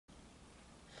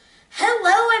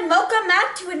welcome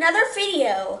back to another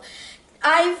video.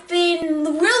 I've been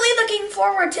really looking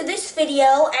forward to this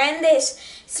video and this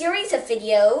series of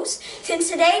videos since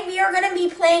today we are going to be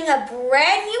playing a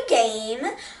brand new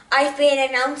game. I've been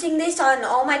announcing this on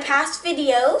all my past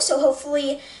videos, so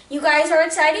hopefully you guys are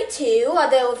excited too,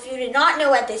 although if you did not know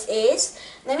what this is,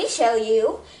 let me show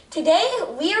you. Today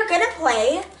we are going to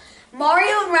play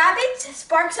Mario and Rabbids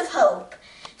Sparks of Hope.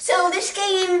 So this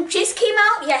game just came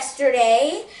out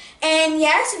yesterday, and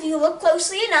yes, if you look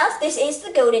closely enough, this is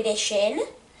the GOAT edition.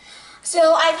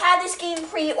 So I've had this game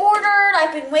pre-ordered,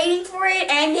 I've been waiting for it,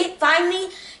 and it finally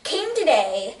came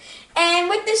today. And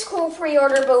with this cool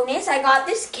pre-order bonus, I got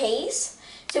this case.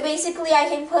 So basically I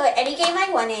can put any game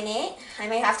I want in it. I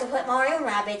may have to put Mario and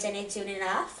Rabbids in it soon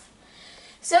enough.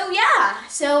 So yeah,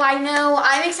 so I know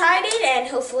I'm excited, and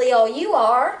hopefully all you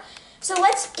are. So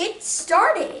let's get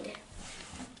started.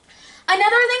 Another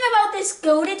thing about this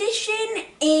GOAT edition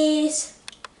is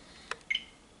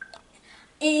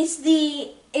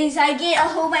I get a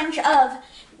whole bunch of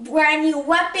brand new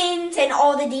weapons and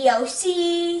all the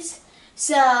DLCs.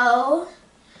 So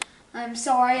I'm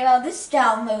sorry about this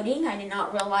downloading. I did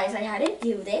not realize I had to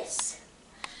do this.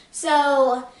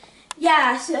 So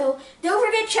yeah, so don't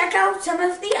forget to check out some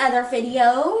of the other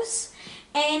videos,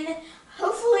 and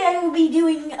hopefully I will be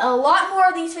doing a lot more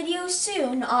of these videos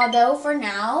soon, although for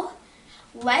now,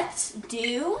 let's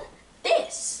do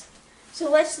this. So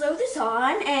let's load this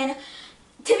on, and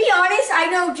to be honest, I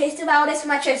know just about as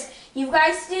much as you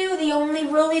guys do. The only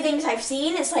really things I've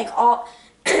seen is like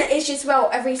it's just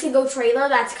about every single trailer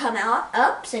that's come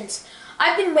up since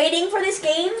I've been waiting for this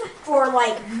game for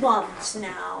like months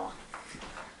now.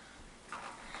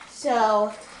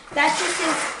 So that's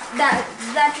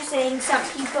just saying some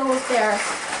people there.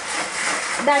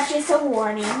 That's just a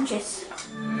warning, just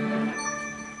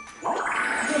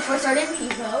for certain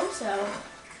people. So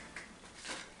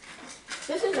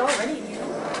this is already new.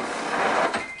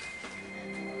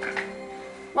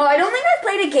 Well, I don't think I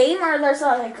played a game where there's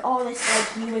like all this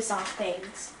like Ubisoft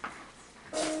things.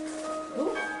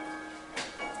 Ooh.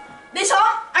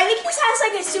 I think this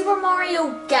has like a Super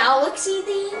Mario Galaxy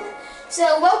theme.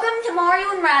 So welcome to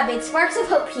Mario and Rabbids Sparks of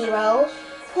Hope Hero.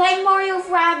 Playing Mario with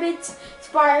Rabbids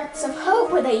Sparks of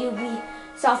Hope with a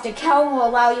Ubisoft account will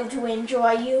allow you to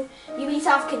enjoy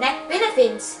Ubisoft Connect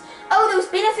benefits. Oh, those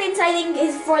benefits I think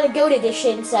is for the GOAT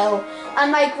edition. So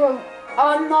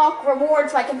unlock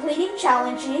rewards by completing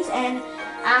challenges and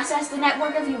access the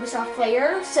network of Ubisoft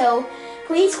players. So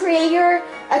please create your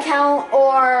account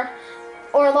or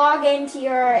log into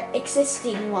your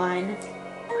existing one.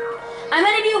 I'm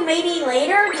gonna do maybe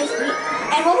later,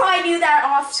 and we'll probably do that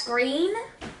off screen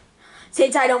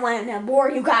since I don't want to bore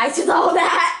you guys with all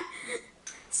that.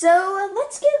 So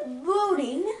let's get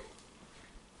loading.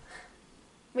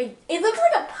 Wait, it looks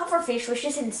like a pufferfish was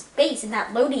just in space in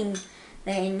that loading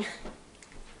thing.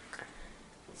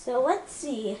 So let's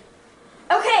see.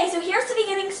 Okay, so here's the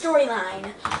beginning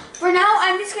storyline. For now,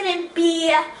 I'm just gonna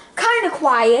be kind of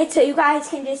quiet so you guys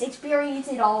can just experience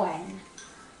it all in.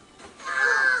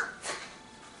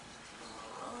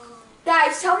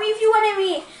 Guys, tell me if you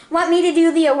want me to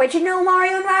do the original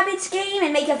Mario and Rabbids game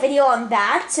and make a video on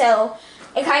that, so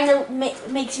it kind of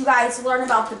makes you guys learn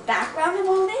about the background of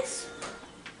all this.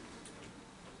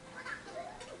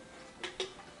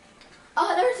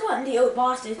 Oh, there's one. The old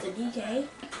boss is the DK.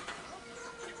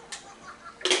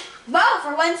 Well,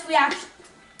 for once we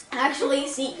actually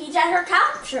see Peach at her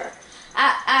capture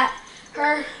at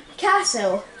her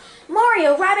castle.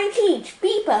 Mario, Rabbid, Peach,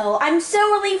 Beepo, I'm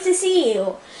so relieved to see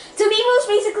you. So Beepo's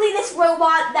basically this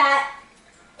robot that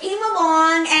came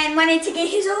along and wanted to get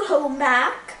his old home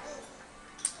back.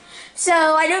 So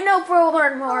I don't know if we'll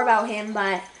learn more about him,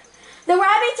 but the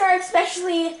Rabbids are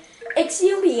especially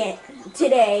exuberant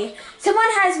today.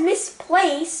 Someone has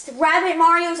misplaced Rabbid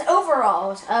Mario's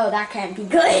overalls. Oh, that can't be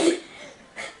good.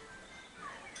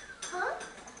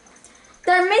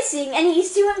 They're missing, and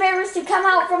he's too embarrassed to come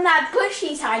out from that bush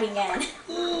he's hiding in.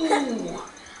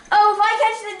 Oh, if I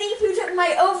catch the thief who took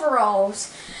my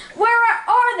overalls, where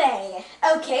are they?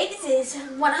 Okay, this is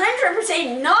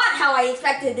 100% not how I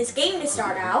expected this game to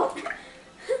start out.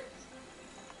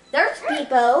 There's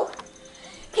Beepo.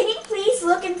 Can you please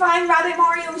look and find Rabbid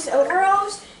Mario's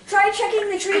overalls? Try checking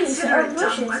the trees or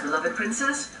bushes. My beloved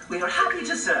princess, we are happy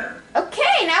to serve.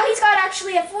 Okay, now he's got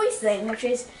actually a voice thing, which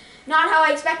is not how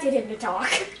I expected him to talk.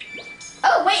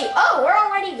 Oh, wait. Oh, we're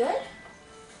already good?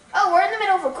 Oh, we're in the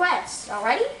middle of a quest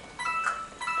already?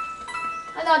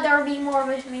 I thought there would be more of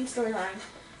a main storyline.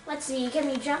 Let's see. Can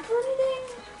we jump or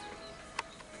anything?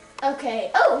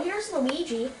 Okay. Oh, here's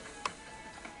Luigi.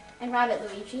 And Rabbid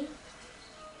Luigi.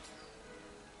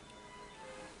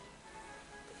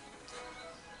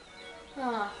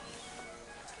 Huh.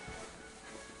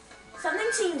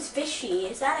 Something seems fishy.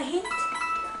 Is that a hint?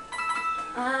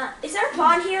 Is there a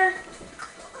pond here?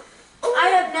 I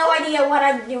have no idea what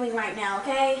I'm doing right now,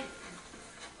 okay?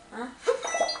 Huh?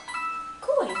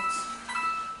 Coins.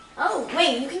 Oh,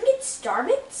 wait, you can get star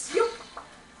bits? Yep.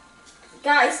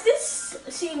 Guys, this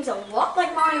seems a lot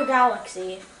like Mario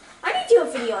Galaxy. I need to do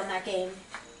a video on that game.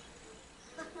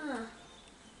 Huh.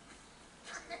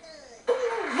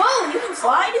 Whoa, you can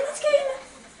slide in this game?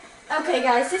 Okay,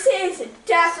 guys, this is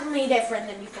definitely different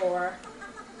than before.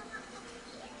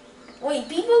 Wait,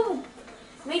 people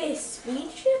made a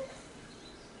speed ship?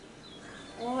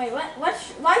 Oh, wait, what?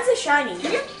 Why is it shiny?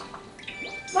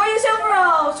 Mario's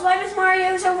overalls! Why does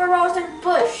Mario's overalls in a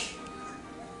bush?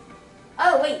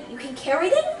 Oh, wait, you can carry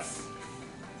things?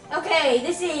 Okay,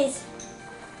 this is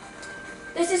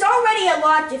already a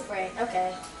lot different.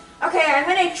 Okay. Okay, I'm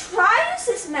gonna try use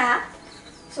this map.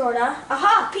 Sorta.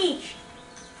 Aha, Peach.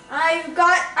 I've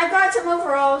got some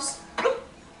overalls.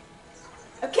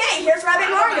 Okay, here's Rabbid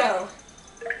Mario.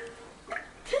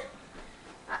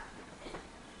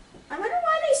 I wonder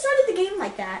why they started the game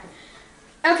like that.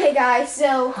 Okay, guys,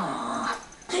 so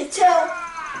to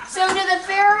the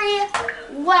very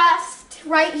left,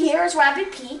 right here is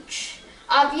Rabbid Peach.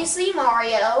 Obviously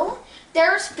Mario.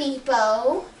 There's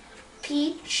Beepo.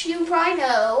 Peach, you probably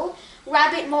know.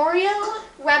 Rabbid Mario,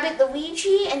 Rabbid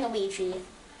Luigi, and Luigi.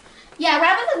 Yeah,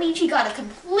 Rabbid Luigi got a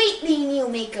completely new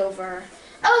makeover.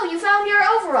 Oh, you found your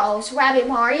overalls, Rabbid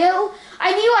Mario.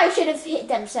 I knew I should have hid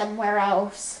them somewhere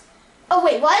else. Oh,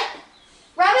 wait, what?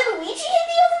 Rabbid Luigi hid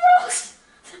the overalls?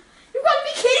 You've got to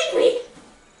be kidding me.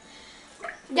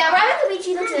 Yeah, Rabbid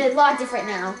Luigi looks a lot different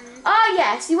now. Ah,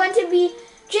 yes, you want to be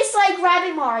just like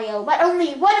Rabbid Mario, but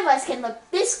only one of us can look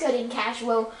this good in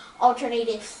casual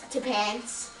alternatives to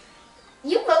pants.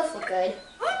 You both look good.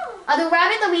 Although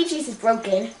Rabbid Luigi's is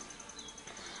broken.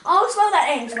 All's well that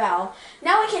ends well.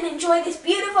 Now we can enjoy this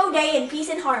beautiful day in peace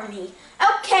and harmony.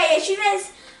 Okay, as soon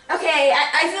as... Okay,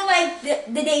 I feel like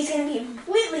the day's going to be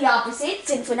completely opposite,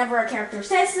 since whenever a character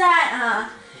says that,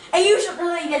 it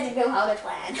usually doesn't go how they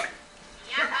plan.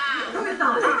 With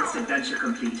our latest adventure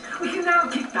complete, we can now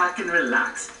kick back and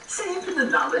relax, safe in the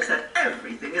knowledge that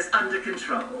everything is under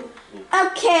control.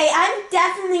 Okay, I'm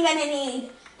definitely going to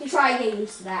need to try and get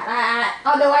used to that,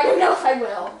 although I don't know if I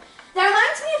will. That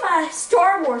reminds me of a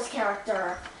Star Wars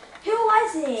character. Who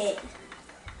was it?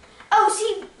 Oh,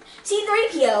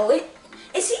 C-3PO.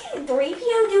 Is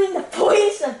C-3PO doing the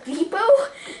voice of Beepo?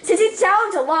 Since it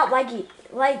sounds a lot like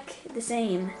the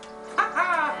same.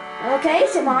 Okay,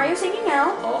 so Mario's singing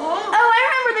out. Oh, I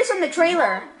remember this from the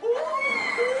trailer.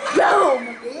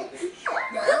 Boom!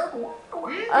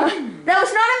 That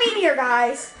was not a meteor,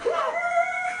 guys.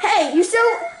 Hey, you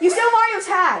stole Mario's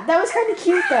hat. That was kind of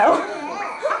cute, though.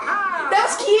 That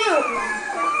was cute.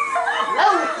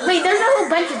 Oh, wait, there's a whole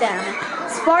bunch of them.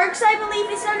 Sparks, I believe,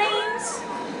 is their names.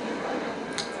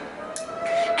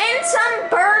 And some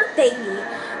bird thingy.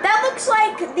 That looks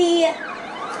like the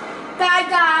bad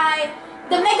guy,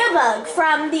 the Mega Bug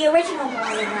from the original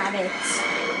Mario Rabbids.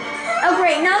 Oh,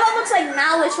 great. Now that looks like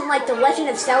Malice from, like, The Legend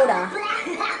of Zelda.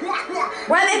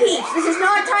 Rabbid Peach, this is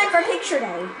not time for picture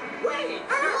day.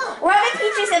 Rabbid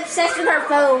Peach is obsessed with her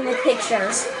phone with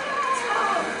pictures.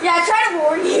 Yeah, I tried to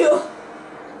warn you.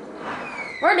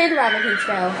 Where did Rabbid Peach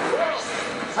go?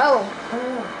 Oh.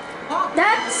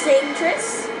 That's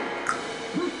dangerous.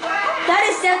 That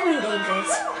is definitely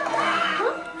dangerous.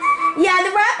 Yeah,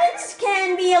 the Rabbids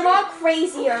can be a lot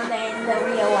crazier than the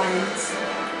real ones.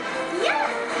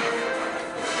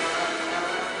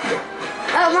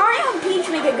 Oh, Mario and Peach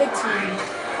make a good team.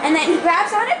 And then he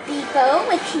grabs on a Beepo,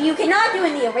 which you cannot do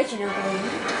in the original game.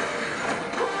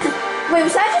 Wait,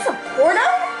 was that just a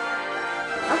portal?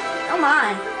 Oh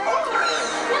my.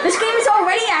 This game is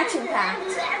already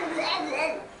action-packed.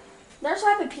 There's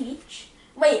Rabbid Peach.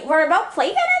 Wait, we're about to play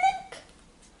that, I think?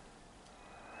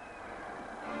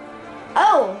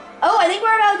 Oh, I think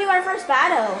we're about to do our first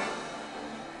battle.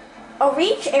 A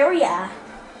reach area.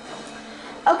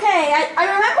 Okay, I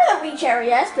remember the reach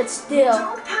areas, but still.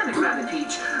 Don't panic, Rabbid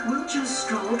Peach. We'll just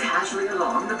stroll casually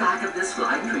along the back of this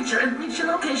flying creature and reach your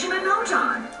location in no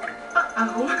time.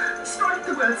 Uh-oh. Strike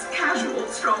the words casual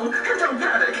stroll and don't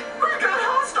panic. We've got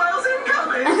hostiles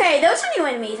incoming. Okay, those are new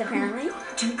enemies, apparently.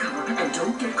 Take cover and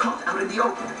don't get caught out in the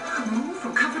open. Move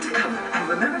from cover to cover and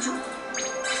remember to...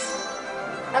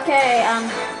 Okay,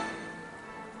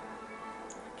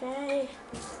 Okay.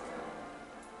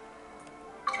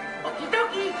 Okie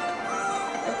dokie.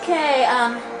 Okay,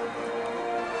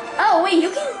 Oh, wait,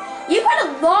 you got a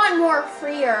lot more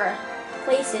freer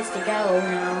places to go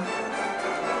now.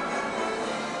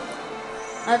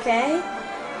 Okay.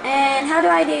 And how do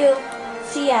I do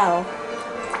CL?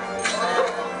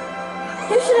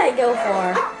 Who should I go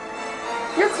for?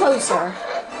 You're closer.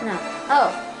 No.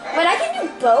 Oh. But I can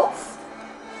do both?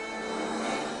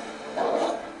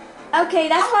 Okay,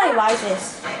 that's probably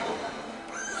wisest.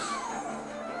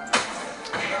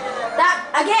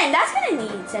 Again, that's gonna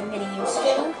need some getting used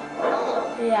to.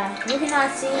 Yeah, you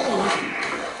cannot see me.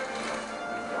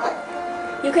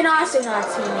 You can also not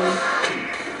see me.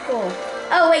 Cool.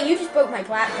 Oh wait, you just broke my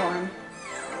platform.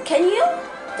 Can you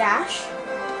dash?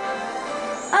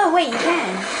 Oh wait, you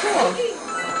can. Cool.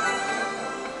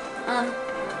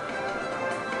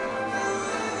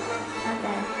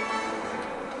 Okay.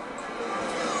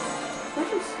 What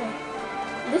is this?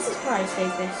 This is probably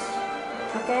safest.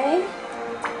 Okay.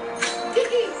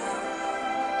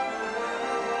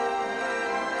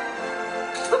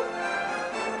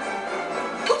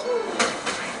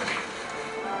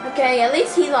 Okay, at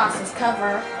least he lost his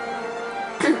cover.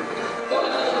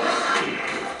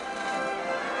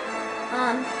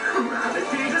 Rabbit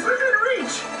Pete is within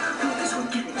reach! Focus on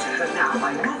getting to her now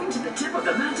by moving to the tip of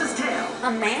the manta's tail.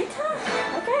 A manta?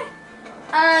 Okay.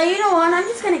 You know what? I'm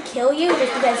just gonna kill you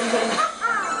just because you didn't.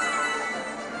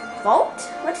 Vault?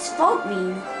 What does vault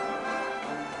mean?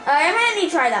 I'm gonna need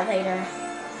to try that later.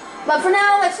 But for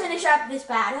now, let's finish up this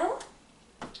battle.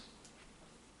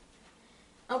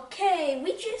 Okay,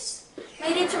 we just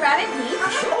made it to Rabbit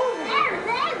Peach.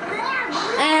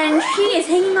 And she is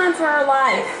hanging on for her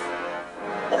life.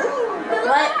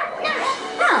 What?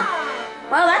 Huh.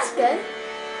 Well, that's good.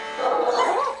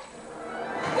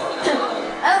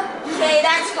 Okay,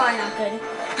 that's far not good.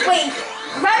 Wait,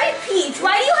 Rabbit Peach,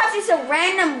 why do you have just a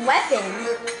random weapon?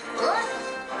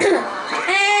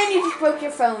 And you just broke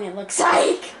your phone, it looks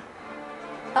like.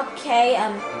 Okay,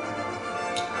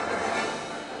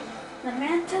 the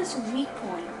manta's weak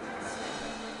points.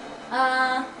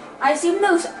 I assume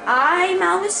those eye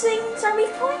mouse things are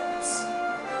weak points?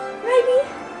 Maybe?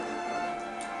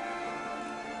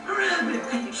 Rabbit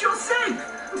Peach, you're safe!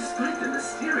 Despite the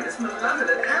mysterious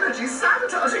malevolent energy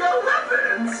sabotaging our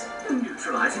weapons!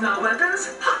 Neutralizing our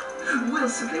weapons? Ha! We'll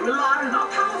simply rely on our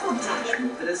powerful dash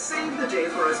move that has saved the day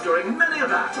for us during many a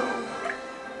battle.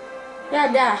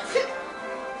 Yeah, dash.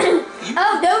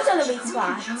 Oh, those are the weak You can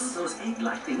spots. just those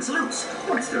egg-like things loose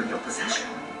once they're in your possession.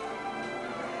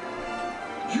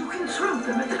 You can throw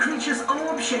them at the creature's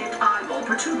orb-shaped eyeball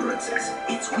protuberances,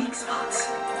 its weak spots.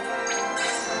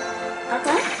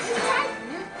 Okay.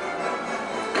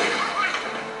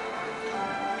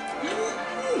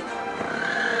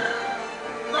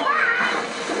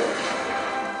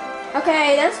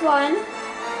 Okay, there's one.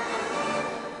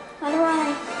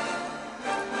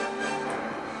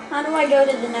 How do I go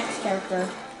to the next character?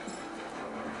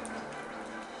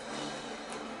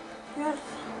 Yes.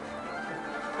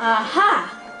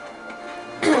 Aha!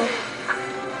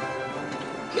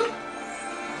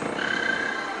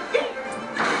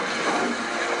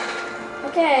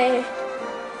 Okay.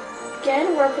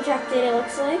 Again, we're protected, it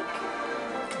looks like.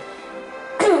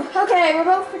 Okay, we're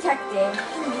both protected.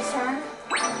 Enemy's turn.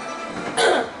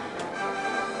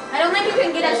 I don't think you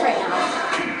can get us right now.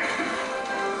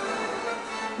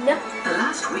 Nope. The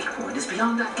last weak point is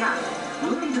beyond that gap.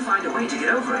 We'll need to find a way to get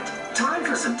over it. Time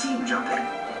for some team jumping.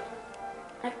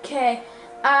 Okay.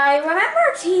 I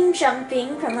remember team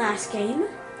jumping from last game.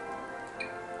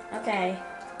 Okay.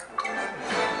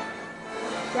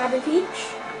 Rabbit Peach.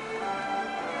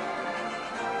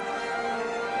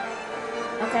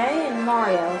 Okay, and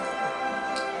Mario.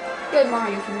 Good,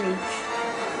 Mario can reach.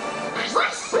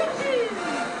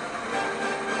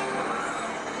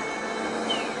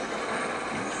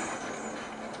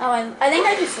 Oh, I think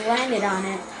I just landed on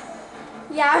it.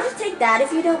 Yeah, I'll just take that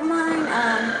if you don't mind.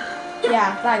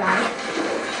 Yeah, bye-bye.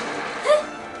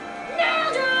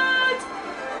 Nailed it!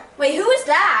 Wait, who is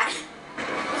that?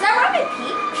 Is that Rabbit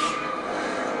Peach?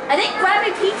 I think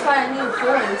Rabbit Peach got a new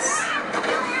voice.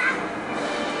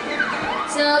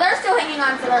 So they're still hanging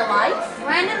on for their life.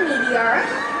 Random meteor.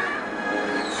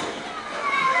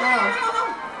 Oh.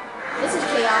 This is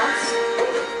chaos.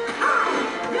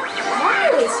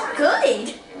 Mario is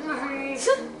good.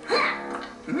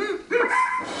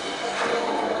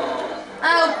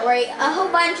 Oh great, a whole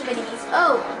bunch of enemies.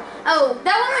 Oh,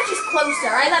 that one was just closer.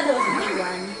 I thought that was a big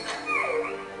one.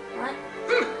 What?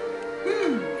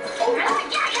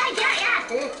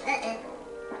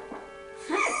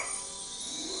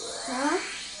 Huh?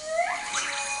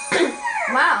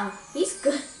 Wow, he's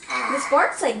good. The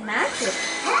spark's like magic.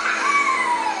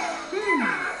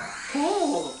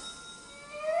 Oh.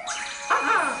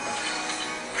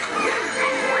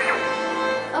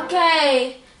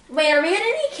 Okay. Wait, are we gonna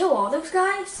need to kill all those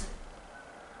guys?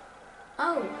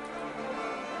 Oh.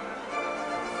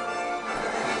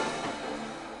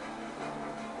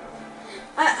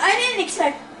 I didn't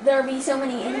expect there to be so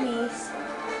many enemies.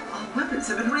 Our weapons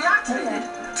have been reactivated.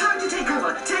 Time to take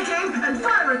cover, take aim, and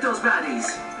fire at those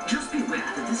baddies. Just beware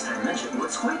that this dimension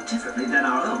works quite differently than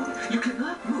our own. You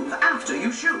cannot move after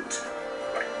you shoot.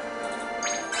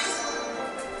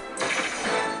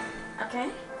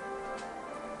 Okay.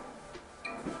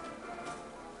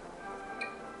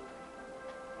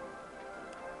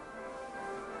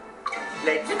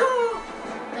 Let's go.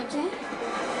 Okay.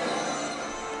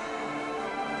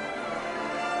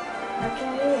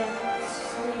 Okay, let's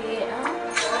see.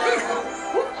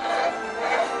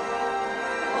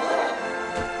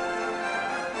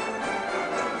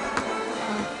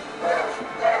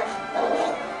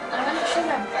 I'm gonna shoot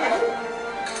him.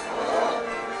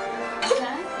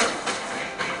 Okay.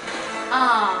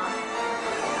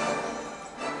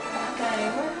 Okay,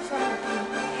 where's that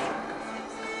beach?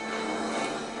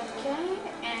 Okay,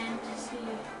 and see.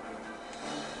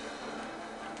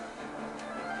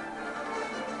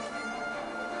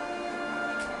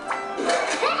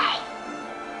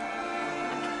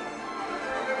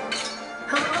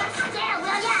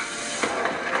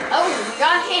 Oh, we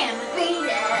got him.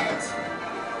 Defeated.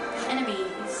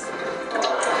 Enemies.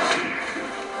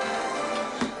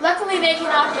 Luckily, they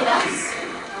cannot hit us.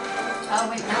 Oh,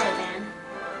 wait, now they can.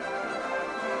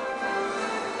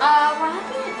 What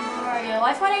happened to Mario?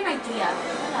 I've got an idea.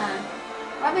 Hold on.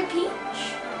 Rabbid Peach.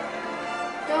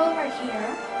 Go over here.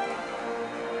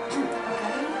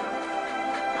 Okay.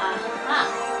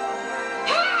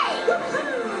 Hey!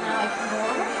 Now I can go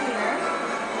over here.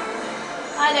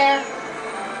 Hi there.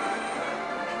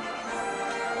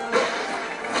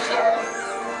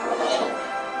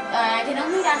 I can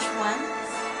only dash once.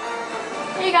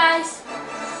 Hey guys.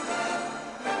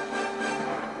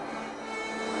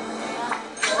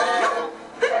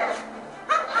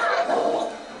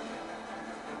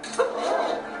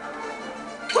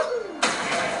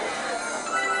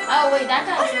 Oh wait, that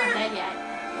guy's not dead yet.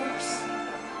 Oops.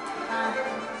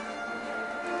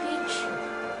 Peach.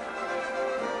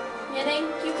 You think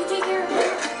you could take care of him?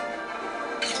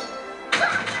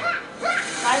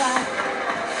 Bye bye.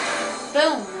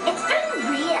 Boom. It's been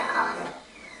real.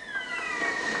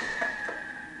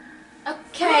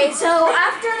 Okay, so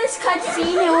after this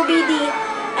cutscene, it will be the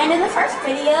end of the first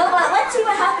video, but let's see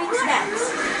what happens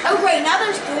next. Oh wait, now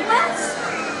there's Goombas?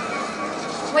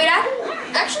 Wait,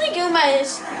 actually Goomba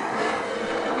is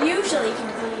usually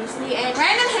confused. And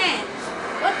random hands.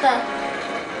 What the?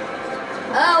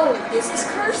 Oh, this is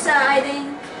Cursa, I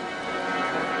think.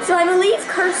 So I believe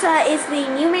Cursa is the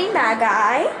new main bad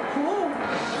guy.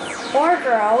 Or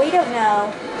girl, we don't know.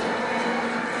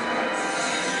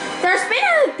 There's been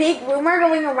a big rumor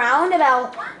going around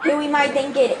about who we might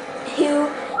think who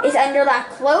is under that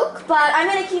cloak, but I'm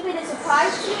gonna keep it a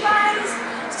surprise to you guys,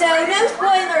 so no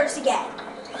spoilers again.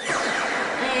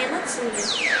 And let's see.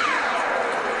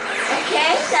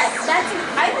 Okay, that's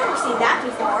I've never seen that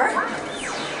before.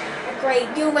 Great,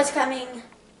 Goomba's coming.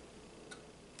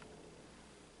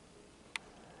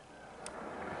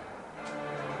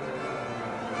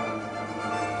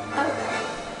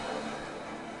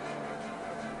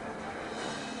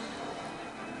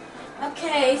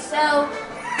 Okay, so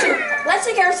let's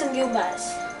take care of some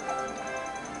Goombas.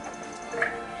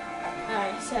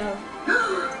 Alright, so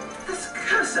This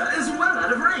cursor is well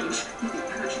out of range. The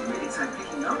energy readings I'm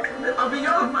picking up from it are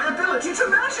beyond my ability to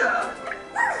measure.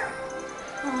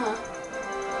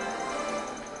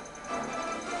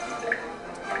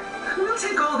 We'll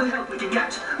take all the help we can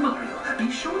get. Mario,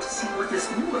 be sure to see what this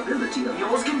new ability of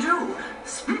yours can do.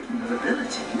 Speaking of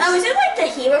abilities... Oh, is it like the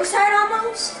hero side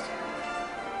almost?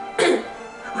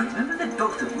 Remember that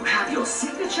both of you have your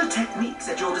signature techniques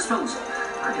at your disposal.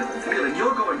 I have a feeling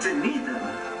you're going to need them.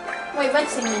 Wait, what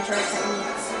signature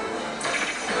techniques?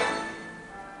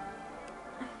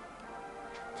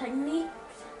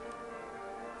 Techniques?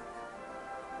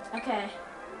 Okay.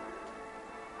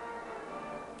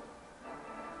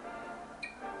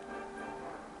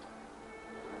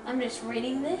 I'm just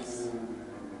reading this.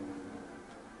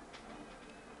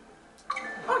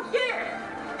 Oh, yeah!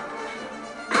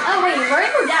 Oh wait, we're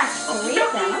in the dash 3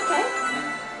 of them, okay.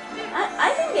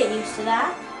 I can get used to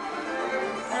that.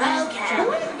 Okay.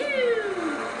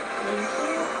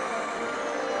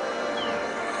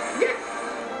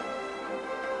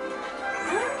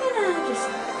 I'm gonna just...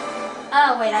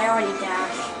 Oh wait, I already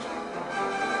dashed.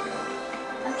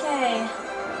 Okay.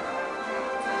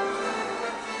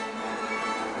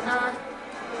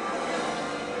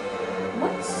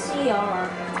 What's CR?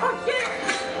 Oh, yeah!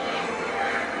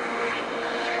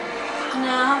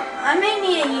 No, I may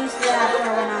need to use that for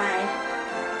when I...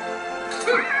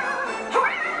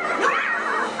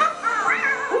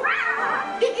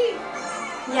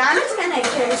 I'm just gonna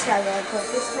kill this guy real quick.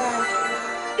 This guy.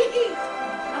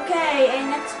 Okay,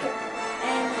 and let's go.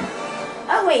 And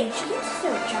oh wait, she can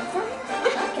still jump for me?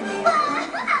 That can be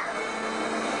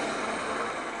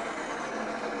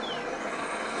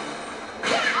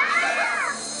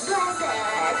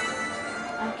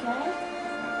okay.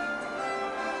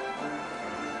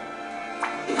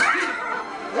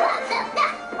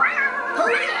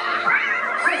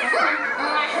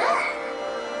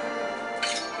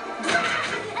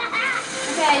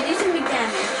 Okay, do some big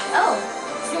damage. Oh,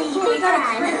 cool, we got a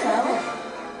critical.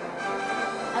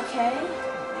 Okay.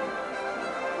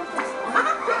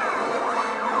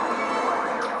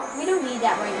 We don't need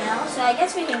that right now, so I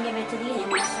guess we can give it to the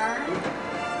enemy's turn.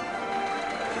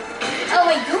 Oh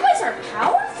wait, Goombas are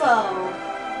powerful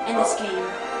in this game.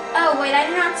 Oh wait, I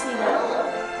did not see that.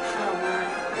 Oh man.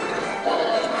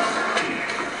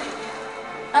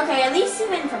 Okay, at least he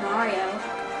went for Mario.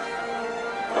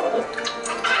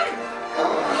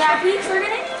 Yeah, Peach, we're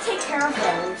gonna need to take care of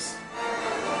those.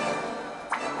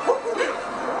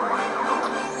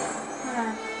 Hold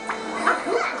on.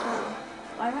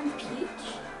 Why run Peach?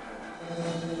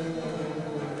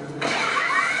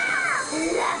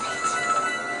 Love it.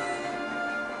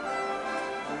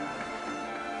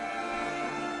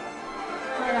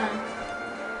 Hold on.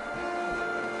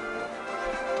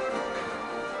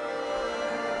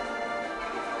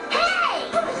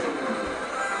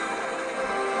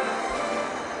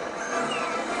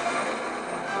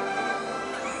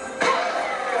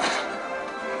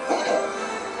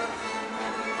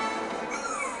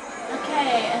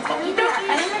 I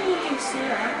don't know if you can see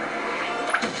her.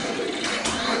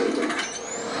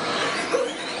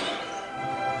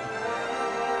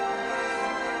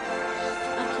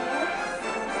 Okay.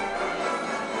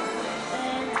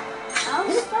 And I'll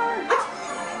start.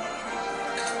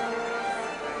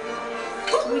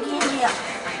 We can't heal.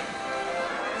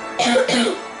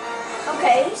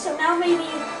 Okay, so now maybe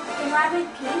can Rabbid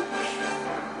Peach?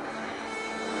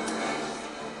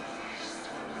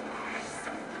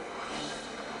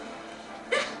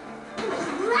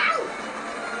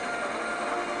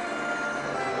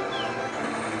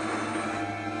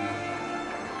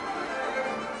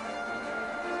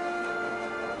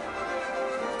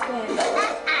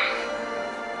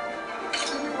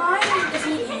 Why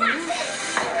defeat him?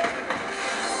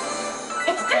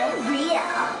 It's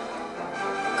unreal.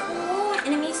 Cool.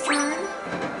 Enemy's turn.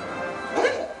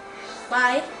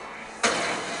 Bye.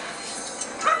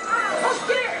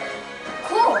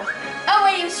 Cool. Oh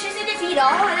wait, it was just a defeat all?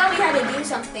 I thought we had to do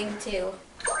something too.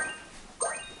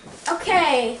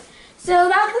 Okay. So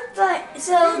that looks like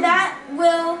that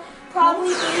will probably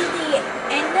be the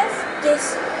end of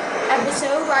this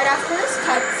episode right after this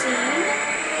cutscene.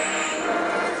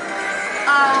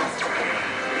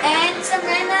 And some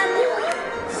random,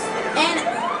 and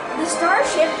the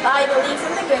starship, I believe,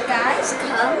 from the good guys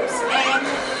comes, and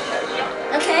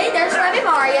okay, there's Rabbid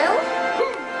Mario.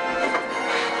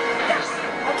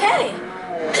 Okay,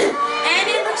 and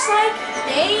it looks like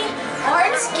they are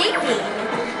escaping.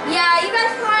 Yeah, you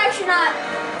guys probably should not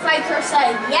fight Cursa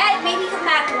yet. Maybe come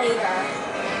back later.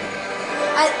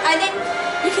 I think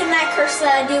you can let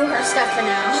Cursa do her stuff for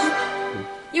now.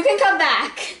 You can come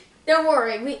back. Don't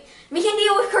worry. We can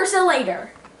deal with Cursa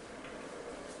later.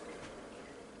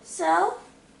 So.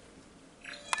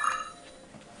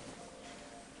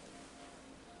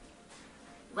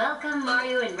 Welcome,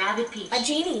 Mario and Rabbid Peach. A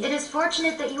genie. It is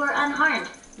fortunate that you are unharmed.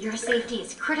 Your safety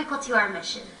is critical to our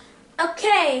mission.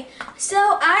 Okay,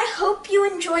 so I hope you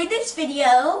enjoyed this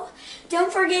video.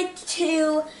 Don't forget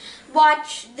to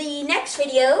watch the next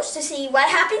videos to see what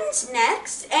happens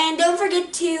next. And don't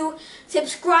forget to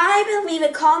subscribe and leave a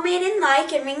comment and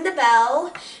like and ring the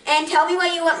bell. And tell me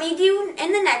what you want me to do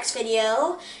in the next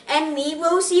video. And we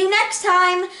will see you next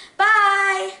time.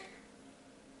 Bye!